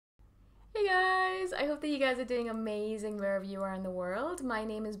Hey guys, I hope that you guys are doing amazing wherever you are in the world. My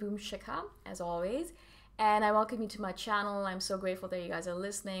name is Shikha, as always, and I welcome you to my channel. I'm so grateful that you guys are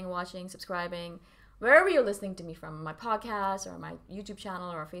listening, watching, subscribing, wherever you're listening to me from, my podcast or my YouTube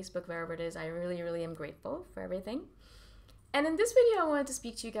channel or Facebook, wherever it is. I really am grateful for everything. And in this video, I wanted to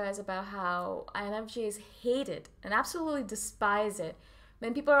speak to you guys about how INFJs hate it and absolutely despise it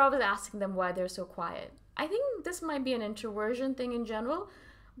when people are always asking them why they're so quiet. I think this might be an introversion thing in general,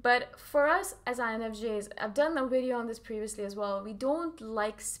 but for us as INFJs, I've done a video on this previously as well, we don't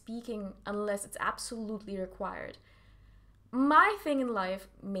like speaking unless it's absolutely required. My thing in life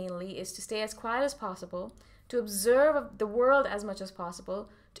mainly is to stay as quiet as possible, to observe the world as much as possible,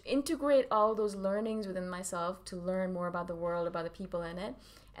 to integrate all those learnings within myself, to learn more about the world, about the people in it,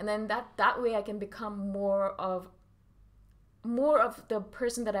 and then that way I can become more of the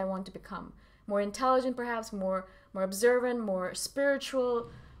person that I want to become. More intelligent perhaps, more observant, more spiritual,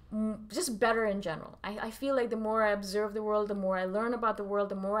 just better in general. I feel like the more I observe the world, the more I learn about the world,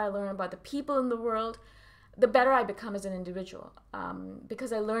 the more I learn about the people in the world, the better I become as an individual,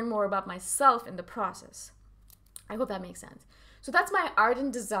 because I learn more about myself in the process. I hope that makes sense. So that's my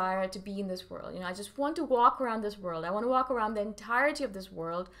ardent desire to be in this world. I just want to walk around this world. I want to walk around the entirety of this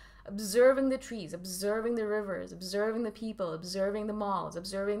world, observing the trees, observing the rivers, observing the people, observing the malls,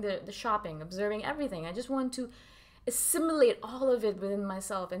 observing the shopping, observing everything. I just want to assimilate all of it within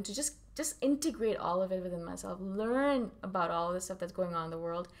myself and to just integrate all of it within myself, learn about all the stuff that's going on in the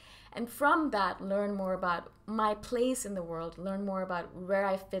world, and from that learn more about my place in the world, learn more about where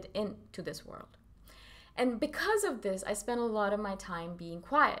I fit into this world. And because of this, I spend a lot of my time being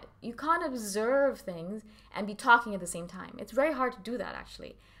quiet. You can't observe things and be talking at the same time. It's very hard to do that,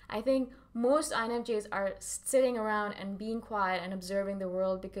 actually. I think most INFJs are sitting around and being quiet and observing the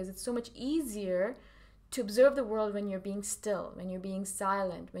world because it's so much easier to observe the world when you're being still, when you're being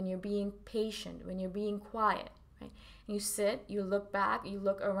silent, when you're being patient, when you're being quiet, right? And you sit, you look back, you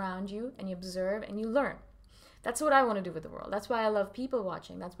look around you, and you observe and you learn. That's what I want to do with the world. That's why I love people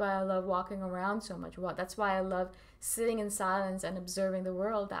watching. That's why I love walking around so much. That's why I love sitting in silence and observing the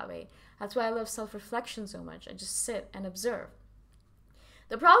world that way. That's why I love self-reflection so much. I just sit and observe.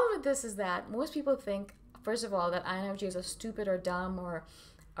 The problem with this is that most people think, first of all, that INFJs are stupid or dumb or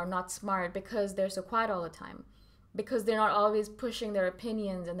are not smart because they're so quiet all the time, because they're not always pushing their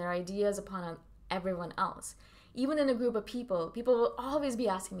opinions and their ideas upon everyone else. Even in a group of people will always be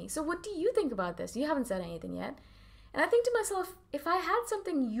asking me, so what do you think about this? You haven't said anything yet. And I think to myself, if I had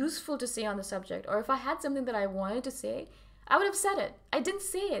something useful to say on the subject, or if I had something that I wanted to say, I would have said it. I didn't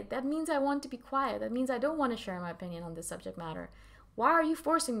say it. That means I want to be quiet. That means I don't want to share my opinion on this subject matter. Why are you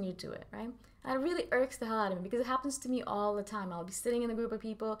forcing me to do it, right? That really irks the hell out of me because it happens to me all the time. I'll be sitting in a group of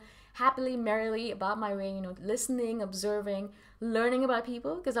people, happily, merrily, about my way, listening, observing, learning about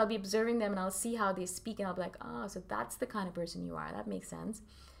people, because I'll be observing them and I'll see how they speak and I'll be like, oh, so that's the kind of person you are. That makes sense.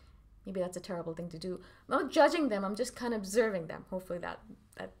 Maybe that's a terrible thing to do. I'm not judging them. I'm just kind of observing them. Hopefully that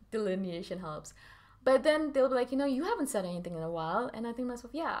delineation helps. But then they'll be like, you haven't said anything in a while. And I think to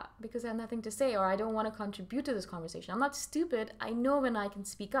myself, yeah, because I have nothing to say or I don't want to contribute to this conversation. I'm not stupid. I know when I can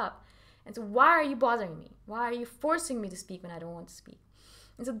speak up. And so why are you bothering me? Why are you forcing me to speak when I don't want to speak?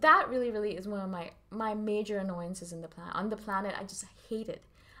 And so that really is one of my major annoyances on the planet. I just hate it.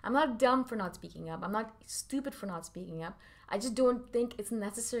 I'm not dumb for not speaking up. I'm not stupid for not speaking up. I just don't think it's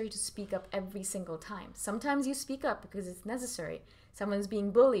necessary to speak up every single time. Sometimes you speak up because it's necessary. Someone is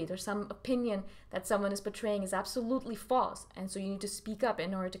being bullied or some opinion that someone is portraying is absolutely false. And so you need to speak up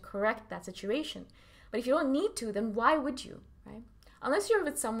in order to correct that situation. But if you don't need to, then why would you, right? Unless you're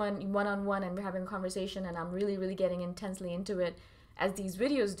with someone one-on-one and we're having a conversation and I'm really getting intensely into it, as these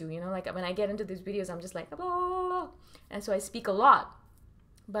videos do, like when I get into these videos, I'm just like, blah, blah, blah. And so I speak a lot.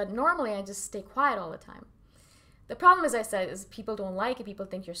 But normally I just stay quiet all the time. The problem, as I said, is people don't like it, people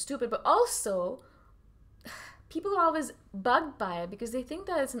think you're stupid, but also people are always bugged by it because they think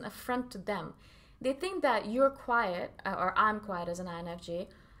that it's an affront to them. They think that you're quiet, or I'm quiet as an INFJ,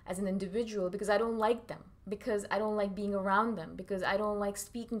 as an individual, because I don't like them, because I don't like being around them, because I don't like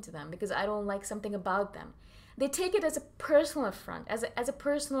speaking to them, because I don't like something about them. They take it as a personal affront, as a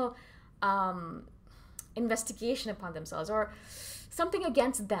personal investigation upon themselves, or something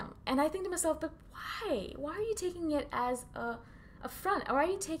against them. And I think to myself, but why? Why are you taking it as a affront? Or are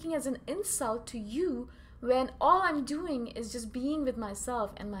you taking it as an insult to you when all I'm doing is just being with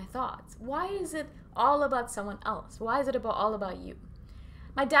myself and my thoughts? Why is it all about someone else? Why is it all about you?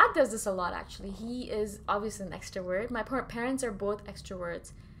 My dad does this a lot, actually. He is obviously an extrovert. My parents are both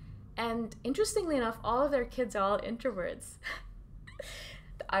extroverts. And interestingly enough, all of their kids are all introverts.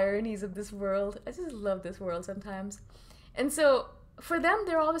 The ironies of this world. I just love this world sometimes. And so for them,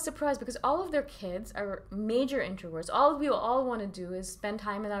 they're always surprised because all of their kids are major introverts. All we all want to do is spend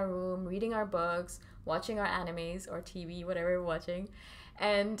time in our room, reading our books, watching our animes or TV, whatever we're watching,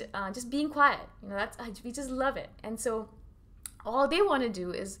 and just being quiet. We just love it. And so all they want to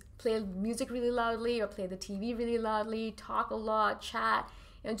do is play music really loudly or play the TV really loudly, talk a lot, chat,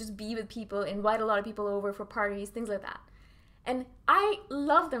 just be with people, invite a lot of people over for parties, things like that. And I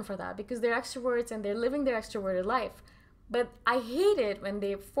love them for that because they're extroverts and they're living their extroverted life. But I hate it when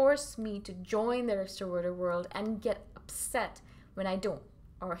they force me to join their extroverted world and get upset when I don't,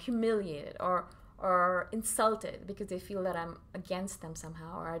 or humiliated or insulted because they feel that I'm against them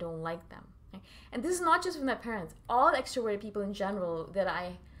somehow or I don't like them. Right? And this is not just with my parents. All extroverted people in general that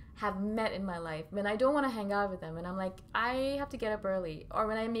I have met in my life, when I don't want to hang out with them and I'm like, I have to get up early, or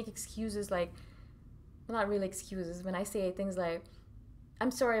when I make excuses like, not really excuses, when I say things like,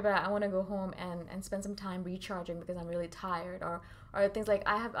 I'm sorry, but I want to go home and spend some time recharging because I'm really tired, or things like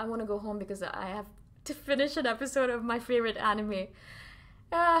I want to go home because I have to finish an episode of my favorite anime.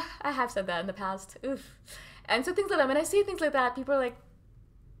 I have said that in the past. Oof. And so things like that. When I say things like that, people are like,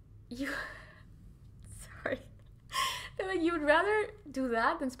 you, sorry. They're like, you would rather do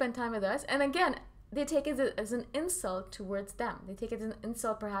that than spend time with us. And again, they take it as an insult towards them. They take it as an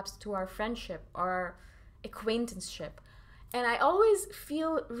insult perhaps to our friendship or our acquaintanceship. And I always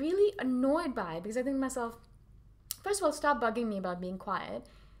feel really annoyed by it because I think to myself, first of all, stop bugging me about being quiet.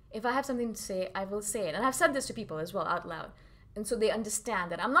 If I have something to say, I will say it. And I've said this to people as well out loud. And so they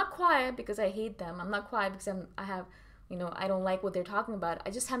understand that I'm not quiet because I hate them. I'm not quiet because I don't like what they're talking about. I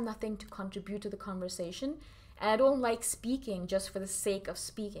just have nothing to contribute to the conversation. And I don't like speaking just for the sake of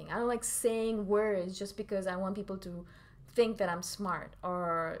speaking. I don't like saying words just because I want people to think that I'm smart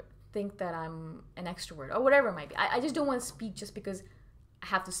or think that I'm an extrovert or whatever it might be. I just don't want to speak just because I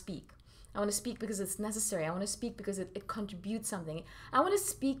have to speak. I want to speak because it's necessary. I want to speak because it contributes something. I want to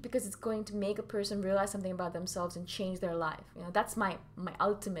speak because it's going to make a person realize something about themselves and change their life. That's my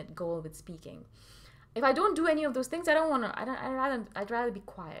ultimate goal with speaking. If I don't do any of those things, I'd rather be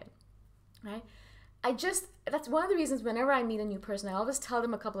quiet, right? That's one of the reasons whenever I meet a new person, I always tell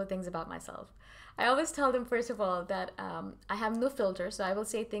them a couple of things about myself. I always tell them, first of all, that I have no filter, so I will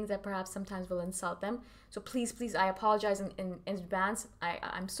say things that perhaps sometimes will insult them. So please, I apologize in advance.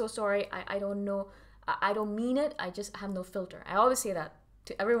 I'm so sorry. I don't know. I don't mean it. I just have no filter. I always say that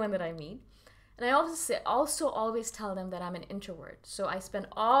to everyone that I meet. And I also always tell them that I'm an introvert. So I spend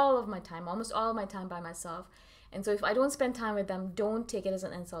almost all of my time by myself. And so if I don't spend time with them, don't take it as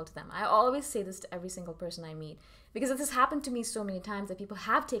an insult to them. I always say this to every single person I meet because this has happened to me so many times that people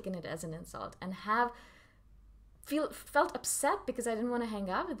have taken it as an insult and have felt upset because I didn't want to hang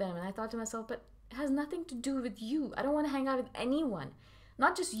out with them. And I thought to myself, but it has nothing to do with you. I don't want to hang out with anyone.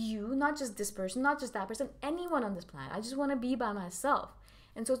 Not just you, not just this person, not just that person, anyone on this planet. I just want to be by myself.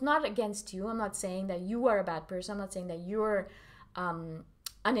 And so it's not against you. I'm not saying that you are a bad person. I'm not saying that you're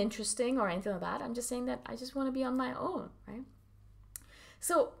uninteresting or anything like that. I'm just saying that I just want to be on my own, right?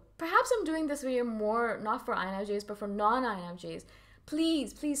 So perhaps I'm doing this video more not for INFJs but for non-INFJs.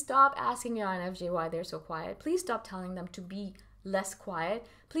 Please stop asking your INFJ why they're so quiet. Please stop telling them to be less quiet.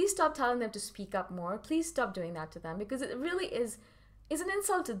 Please stop telling them to speak up more. Please stop doing that to them because it really is an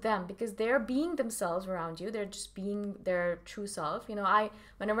insult to them because they're being themselves around you. They're just being their true self.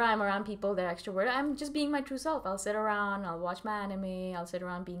 Whenever I'm around people that are extroverted, I'm just being my true self. I'll sit around, I'll watch my anime, I'll sit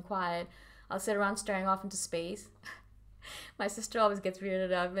around being quiet, I'll sit around staring off into space. My sister always gets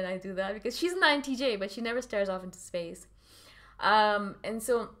weirded out when I do that because she's an INTJ, but she never stares off into space. And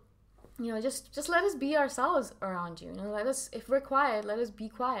so, just let us be ourselves around you. If we're quiet, let us be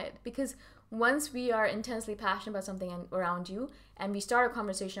quiet because once we are intensely passionate about something around you and we start a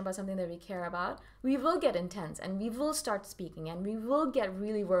conversation about something that we care about, we will get intense and we will start speaking and we will get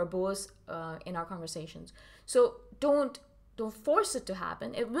really verbose in our conversations. So don't force it to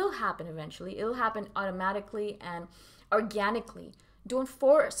happen. It will happen eventually. It'll happen automatically and organically. Don't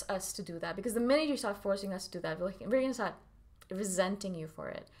force us to do that because the minute you start forcing us to do that, we're going to start resenting you for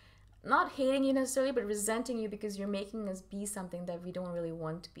it. Not hating you necessarily, but resenting you because you're making us be something that we don't really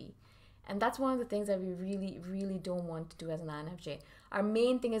want to be. And that's one of the things that we really, really don't want to do as an INFJ. Our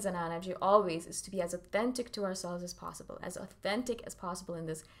main thing as an INFJ always is to be as authentic to ourselves as possible in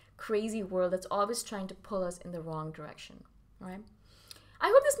this crazy world that's always trying to pull us in the wrong direction, right? I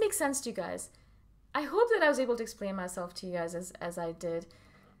hope this makes sense to you guys. I hope that I was able to explain myself to you guys as I did.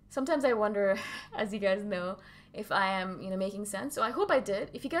 Sometimes I wonder, as you guys know, if I am, making sense. So I hope I did.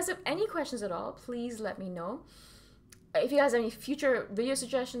 If you guys have any questions at all, please let me know. If you guys have any future video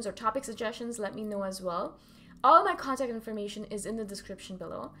suggestions or topic suggestions, let me know as well. All of my contact information is in the description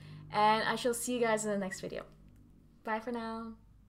below. And I shall see you guys in the next video. Bye for now.